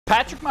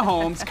Patrick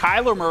Mahomes,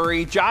 Kyler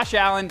Murray, Josh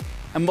Allen,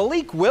 and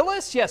Malik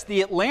Willis, yes,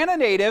 the Atlanta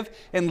native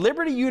and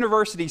Liberty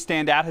University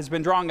standout, has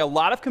been drawing a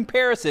lot of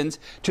comparisons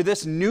to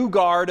this new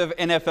guard of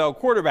NFL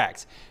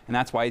quarterbacks. And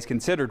that's why he's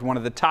considered one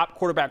of the top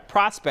quarterback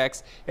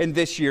prospects in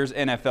this year's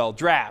NFL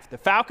draft. The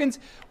Falcons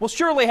will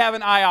surely have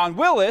an eye on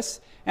Willis.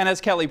 And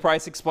as Kelly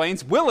Price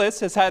explains,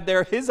 Willis has had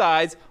his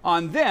eyes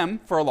on them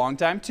for a long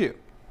time, too.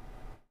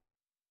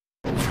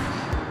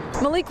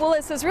 Malik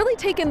Willis has really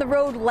taken the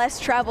road less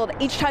traveled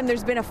each time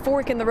there's been a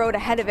fork in the road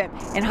ahead of him.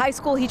 In high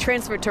school, he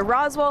transferred to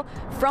Roswell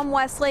from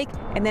Westlake,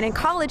 and then in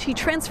college, he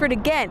transferred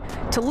again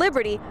to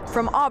Liberty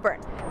from Auburn.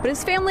 But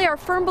his family are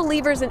firm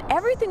believers in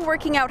everything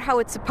working out how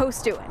it's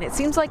supposed to, and it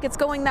seems like it's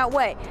going that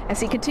way as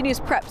he continues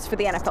preps for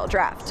the NFL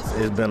draft.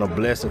 It's been a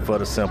blessing for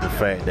the simple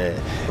fact that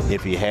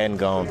if he hadn't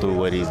gone through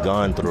what he's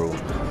gone through,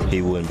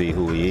 he wouldn't be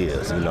who he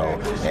is, you know.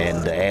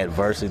 And the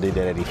adversity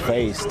that he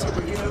faced,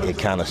 it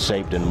kind of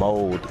shaped and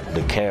molded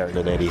the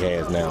character that he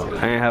has now. I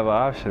didn't have an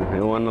option.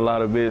 There wasn't a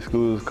lot of big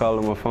schools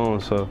calling my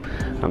phone, so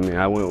I mean,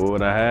 I went with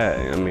what I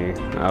had. I mean,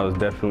 I was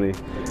definitely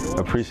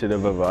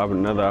appreciative of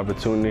another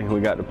opportunity.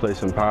 We got to play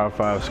some Power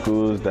 5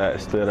 schools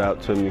that stood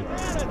out to me.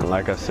 And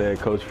like I said,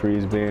 Coach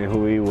Freeze being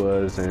who he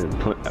was and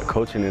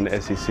coaching in the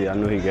SEC, I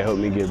knew he could help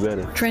me get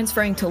better.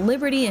 Transferring to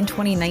Liberty in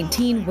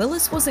 2019,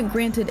 Willis wasn't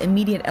granted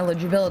immediate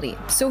eligibility,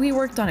 so he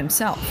worked on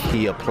himself.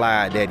 He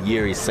applied that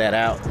year he set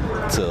out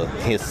to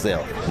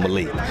himself,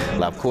 Malik.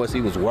 Like, of course,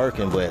 he was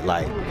working, but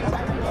like,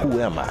 who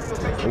am I?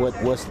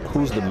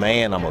 Who's the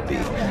man I'm gonna be?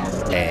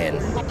 And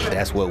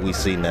that's what we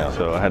see now.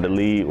 So I had to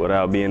lead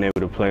without being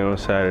able to play on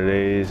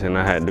Saturdays, and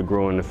I had to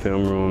grow in the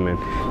film room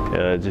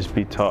and just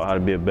be taught how to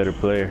be a better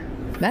player.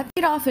 That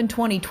paid off in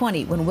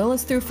 2020 when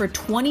Willis threw for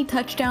 20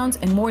 touchdowns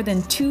and more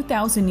than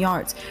 2,000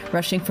 yards,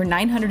 rushing for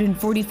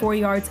 944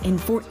 yards and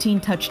 14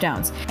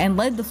 touchdowns, and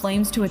led the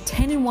Flames to a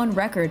 10-1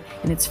 record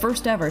in its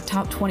first ever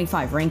top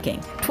 25 ranking.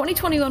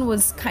 2021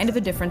 was kind of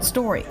a different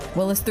story.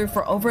 Willis threw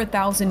for over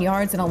 1,000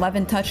 yards and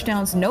 11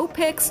 touchdowns, no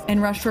picks,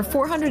 and rushed for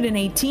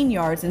 418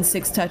 yards and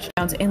 6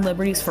 touchdowns in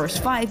Liberty's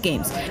first 5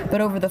 games. But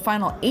over the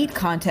final 8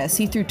 contests,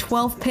 he threw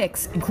 12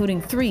 picks,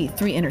 including 3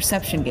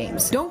 interception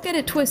games. Don't get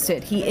it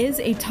twisted, he is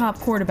a top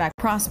quarterback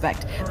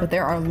prospect, but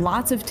there are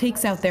lots of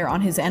takes out there on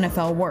his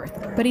NFL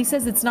worth. But he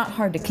says it's not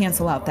hard to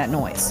cancel out that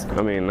noise.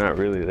 I mean, not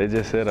really. They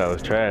just said I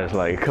was trash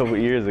like a couple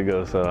years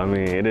ago, so I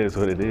mean, it is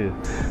what it is.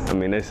 I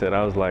mean, they said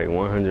I was like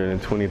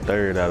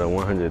 123rd out of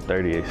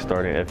 138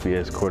 starting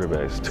FBS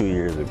quarterbacks 2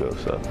 years ago,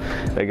 so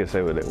they can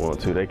say what they want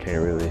to. They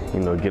can't really,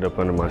 get up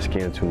under my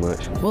skin too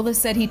much. Willis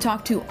said he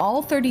talked to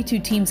all 32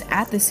 teams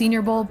at the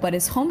Senior Bowl, but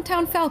his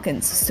hometown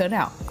Falcons stood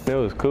out. It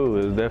was cool.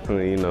 It was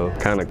definitely,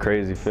 kind of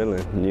crazy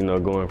feeling,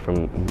 going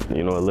from, a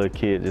little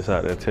kid just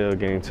out there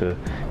tailgating to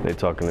they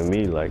talking to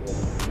me like,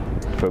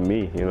 for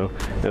me,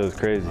 it was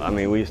crazy. I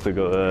mean, we used to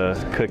go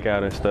cook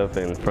out and stuff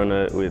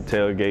with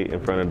tailgate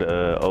in front of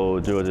the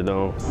old Georgia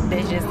Dome.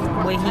 That's just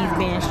what he's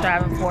been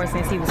striving for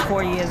since he was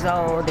 4 years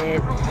old.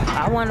 That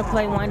I want to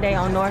play one day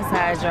on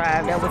Northside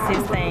Drive. That was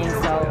his thing.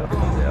 So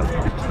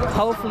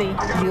hopefully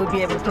you'll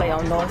be able to play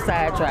on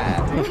Northside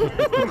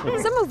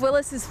Drive. Some of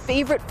Willis's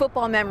favorite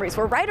football memories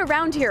were right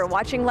around here,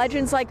 watching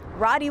legends like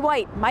Roddy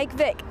White, Mike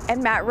Vick,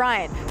 and Matt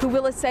Ryan, who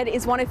Willis said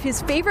is one of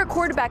his favorite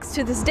quarterbacks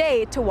to this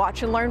day to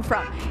watch and learn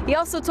from. He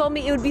also told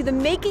me it would be the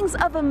makings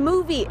of a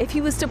movie if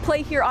he was to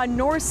play here on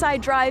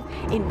Northside Drive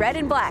in red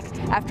and black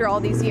after all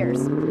these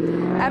years.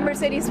 At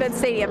Mercedes-Benz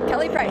Stadium,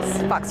 Kelly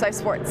Price, Fox 5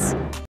 Sports.